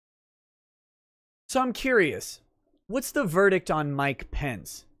So I'm curious, what's the verdict on Mike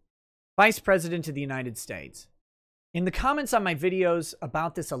Pence, Vice President of the United States? In the comments on my videos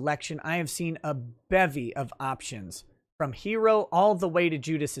about this election, I have seen a bevy of options, from hero all the way to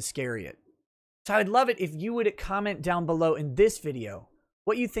Judas Iscariot. So I'd love it if you would comment down below in this video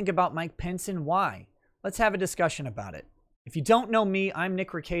what you think about Mike Pence and why. Let's have a discussion about it. If you don't know me, I'm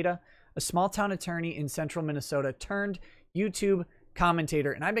Nick Rekieta, a small-town attorney in central Minnesota turned YouTube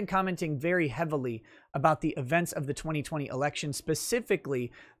commentator, and I've been commenting very heavily about the events of the 2020 election,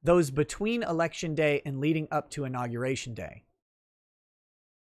 specifically those between Election Day and leading up to Inauguration Day.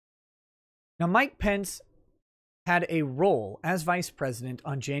 Now, Mike Pence had a role as vice president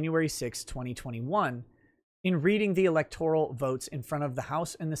on January 6, 2021, in reading the electoral votes in front of the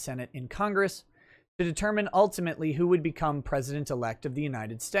House and the Senate in Congress to determine ultimately who would become president-elect of the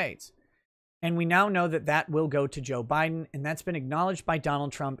United States. And we now know that that will go to Joe Biden, and that's been acknowledged by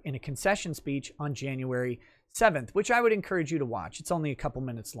Donald Trump in a concession speech on January 7th, which I would encourage you to watch. It's only a couple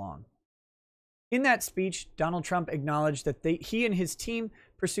minutes long. In that speech, Donald Trump acknowledged that he and his team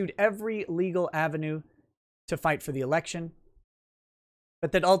pursued every legal avenue to fight for the election,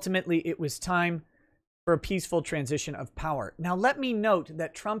 but that ultimately it was time for a peaceful transition of power. Now, let me note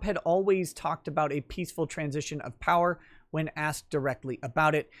that Trump had always talked about a peaceful transition of power when asked directly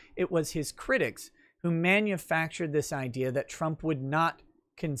about it. It was his critics who manufactured this idea that Trump would not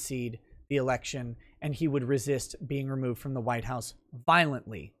concede the election and he would resist being removed from the White House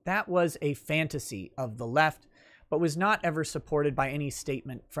violently. That was a fantasy of the left, but was not ever supported by any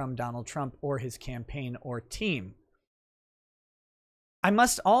statement from Donald Trump or his campaign or team. I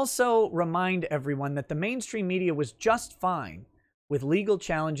must also remind everyone that the mainstream media was just fine with legal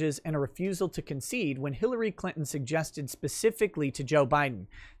challenges and a refusal to concede when Hillary Clinton suggested specifically to Joe Biden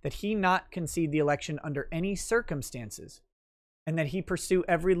that he not concede the election under any circumstances and that he pursue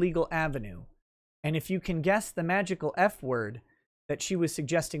every legal avenue. And if you can guess the magical F word that she was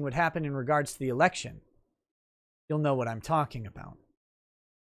suggesting would happen in regards to the election, you'll know what I'm talking about.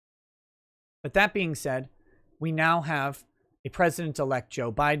 But that being said, we now have a president-elect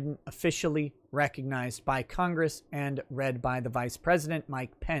Joe Biden officially recognized by Congress and read by the Vice President,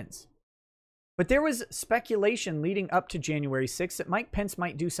 Mike Pence. But there was speculation leading up to January 6th that Mike Pence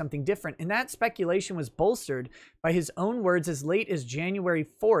might do something different, and that speculation was bolstered by his own words as late as January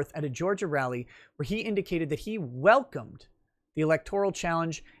 4th at a Georgia rally, where he indicated that he welcomed the electoral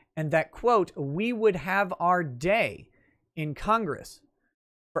challenge and that, quote, we would have our day in Congress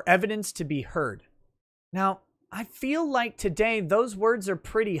for evidence to be heard. Now, I feel like today those words are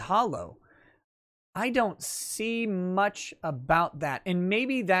pretty hollow. I don't see much about that. And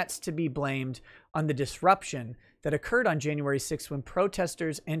maybe that's to be blamed on the disruption that occurred on January 6th when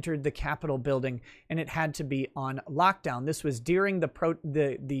protesters entered the Capitol building and it had to be on lockdown. This was during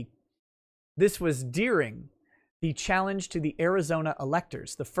the challenge to the Arizona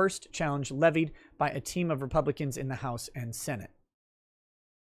electors, the first challenge levied by a team of Republicans in the House and Senate.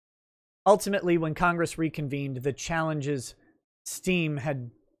 Ultimately, when Congress reconvened, the challenge's steam had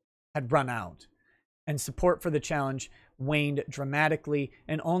run out, and support for the challenge waned dramatically,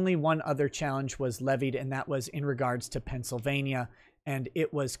 and only one other challenge was levied, and that was in regards to Pennsylvania, and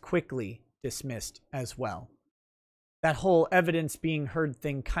it was quickly dismissed as well. That whole evidence being heard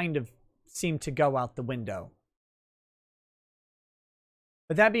thing kind of seemed to go out the window.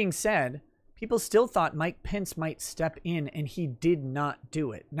 But that being said, people still thought Mike Pence might step in, and he did not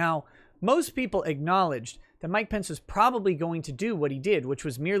do it. Now, most people acknowledged that Mike Pence was probably going to do what he did, which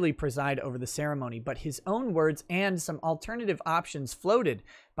was merely preside over the ceremony, but his own words and some alternative options floated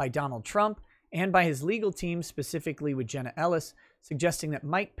by Donald Trump and by his legal team, specifically with Jenna Ellis, suggesting that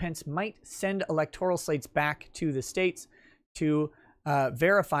Mike Pence might send electoral slates back to the states to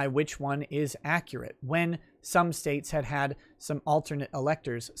verify which one is accurate, when some states had had some alternate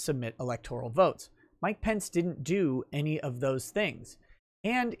electors submit electoral votes. Mike Pence didn't do any of those things.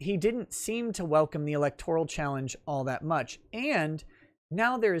 And he didn't seem to welcome the electoral challenge all that much. And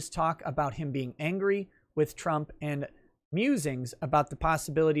now there is talk about him being angry with Trump and musings about the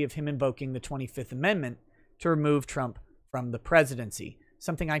possibility of him invoking the 25th Amendment to remove Trump from the presidency,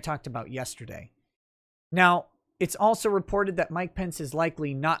 something I talked about yesterday. Now, it's also reported that Mike Pence is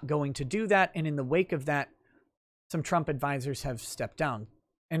likely not going to do that. And in the wake of that, some Trump advisors have stepped down.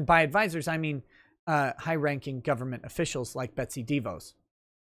 And by advisors, I mean high-ranking government officials like Betsy DeVos.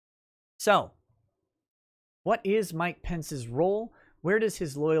 So, what is Mike Pence's role? Where does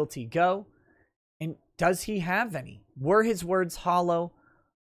his loyalty go? And does he have any? Were his words hollow?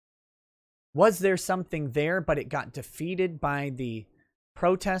 Was there something there, but it got defeated by the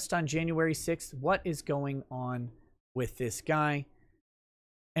protest on January 6th? What is going on with this guy?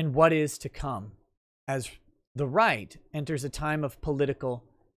 And what is to come? as the right enters a time of political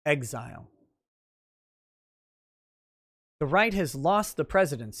exile. The right has lost the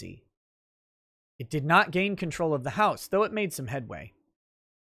presidency. It did not gain control of the House, though it made some headway.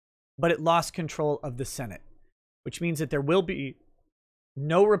 But it lost control of the Senate, which means that there will be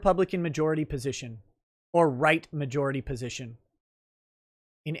no Republican majority position or right majority position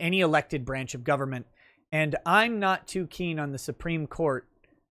in any elected branch of government. And I'm not too keen on the Supreme Court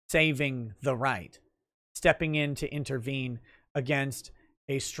saving the right, stepping in to intervene against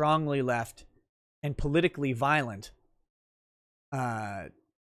a strongly left and politically violent House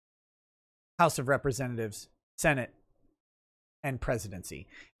of Representatives, Senate, and presidency.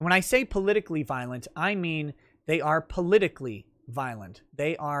 And when I say politically violent, I mean they are politically violent.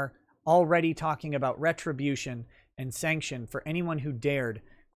 They are already talking about retribution and sanction for anyone who dared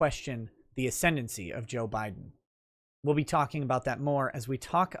question the ascendancy of Joe Biden. We'll be talking about that more as we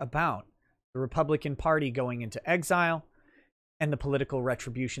talk about the Republican Party going into exile and the political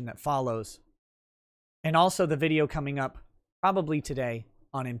retribution that follows. And also the video coming up probably today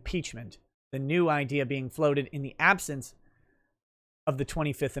on impeachment, the new idea being floated in the absence of the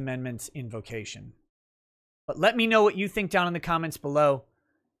 25th Amendment's invocation. But let me know what you think down in the comments below.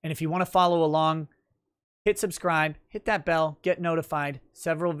 And if you want to follow along, hit subscribe, hit that bell, get notified.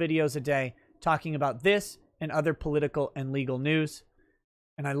 Several videos a day talking about this and other political and legal news.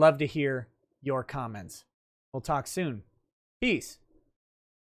 And I love to hear your comments. We'll talk soon. Peace.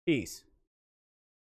 Peace.